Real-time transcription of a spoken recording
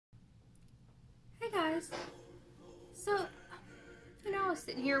Guys, so, I was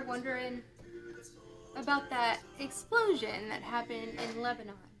sitting here wondering about that explosion that happened in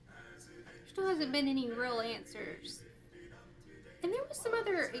Lebanon. There still hasn't been any real answers. And there was some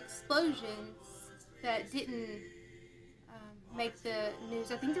other explosions that didn't make the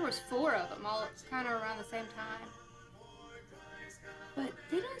news. I think there was 4 of them, all kind of around the same time. But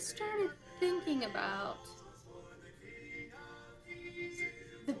then I started thinking about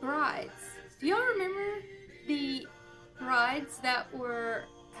the brides. Do y'all remember the brides that were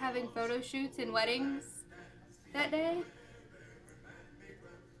having photo shoots and weddings that day?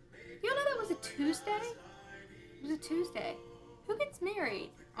 Y'all know that was a Tuesday? It was a Tuesday. Who gets married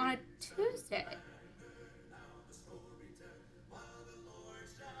on a Tuesday?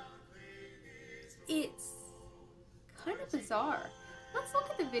 It's kind of bizarre. Let's look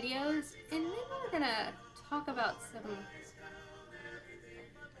at the videos and then we're gonna talk about some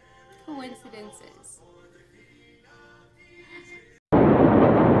coincidences.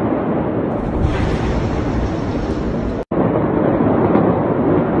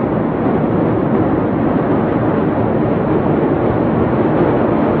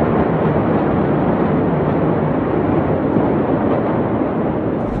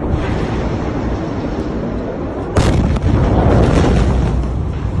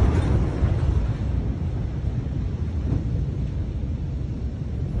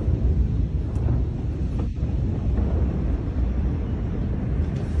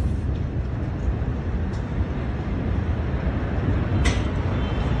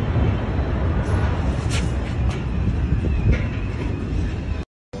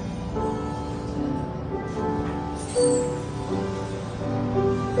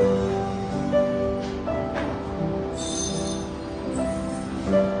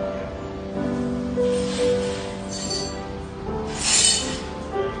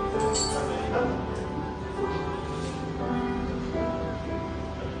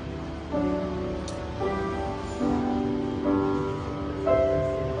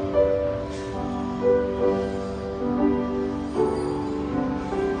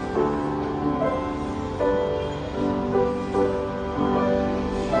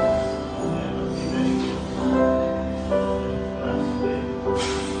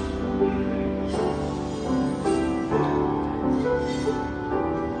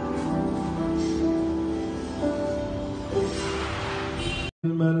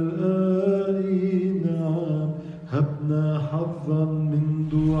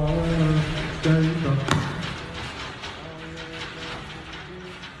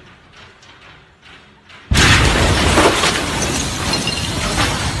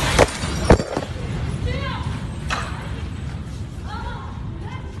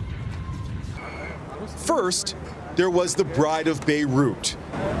 First, there was the Bride of Beirut.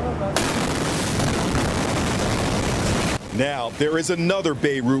 Now, there is another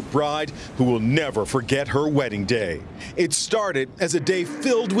Beirut bride who will never forget her wedding day. It started as a day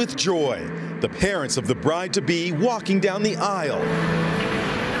filled with joy. The parents of the bride-to-be walking down the aisle.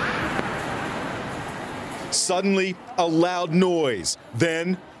 Suddenly, a loud noise.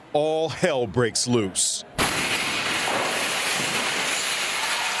 Then, all hell breaks loose.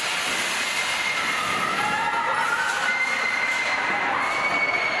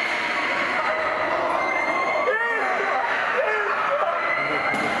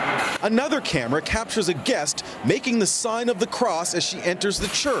 Another camera captures a guest making the sign of the cross as she enters the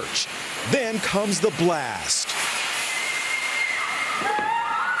church. Then comes the blast.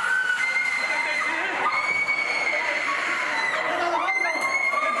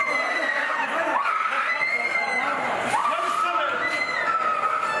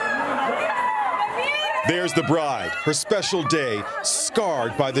 There's the bride, her special day,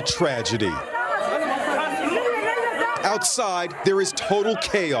 scarred by the tragedy. Outside, there is total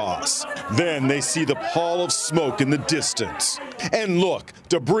chaos. Then they see the pall of smoke in the distance. And look,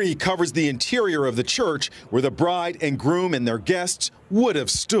 debris covers the interior of the church where the bride and groom and their guests would have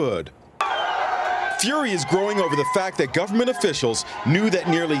stood. Fury is growing over the fact that government officials knew that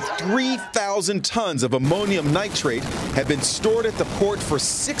nearly 3,000 tons of ammonium nitrate had been stored at the port for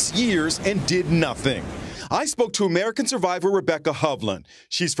 6 years and did nothing. I spoke to American survivor Rebecca Hovland.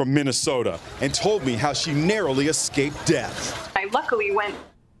 She's from Minnesota and told me how she narrowly escaped death. I luckily went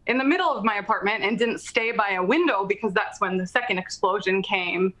in the middle of my apartment and didn't stay by a window because that's when the second explosion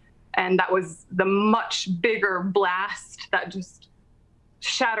came. And that was the much bigger blast that just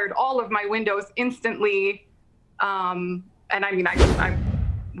shattered all of my windows instantly. And I mean, I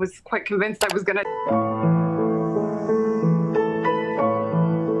was quite convinced I was gonna.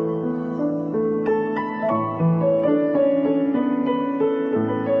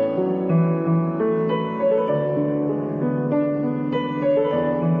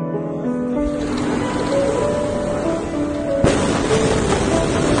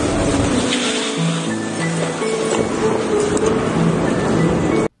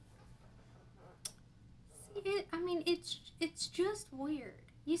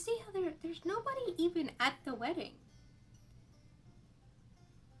 You see how there's nobody even at the wedding.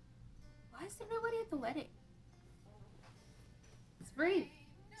 Why is there nobody at the wedding? It's very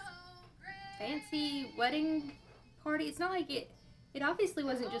fancy wedding party. It's not like it obviously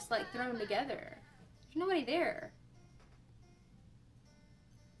wasn't just like thrown together. There's nobody there.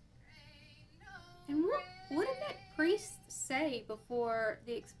 And what did that priest say before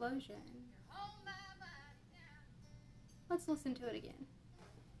the explosion? Let's listen to it again.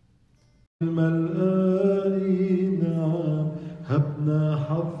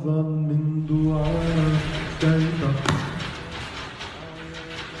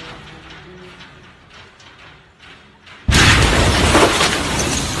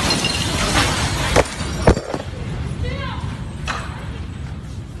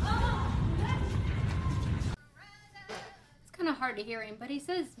 It's kind of hard to hear him, but he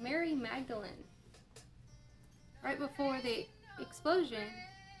says Mary Magdalene right before the explosion.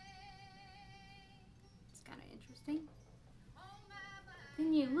 It's kind of interesting.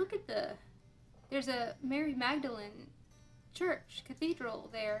 Then you look at there's a Mary Magdalene church, cathedral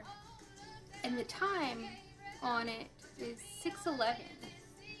there, and the time on it is 6:11.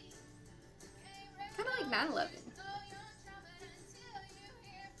 Kind of like 9/11.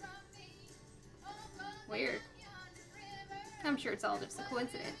 Weird. I'm sure it's all just a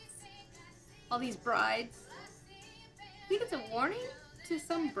coincidence. All these brides. I think it's a warning to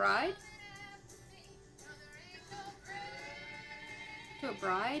some bride? To a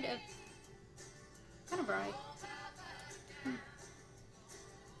bride of... What kind of bride?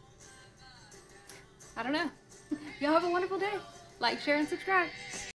 I don't know. Y'all have a wonderful day. Like, share, and subscribe.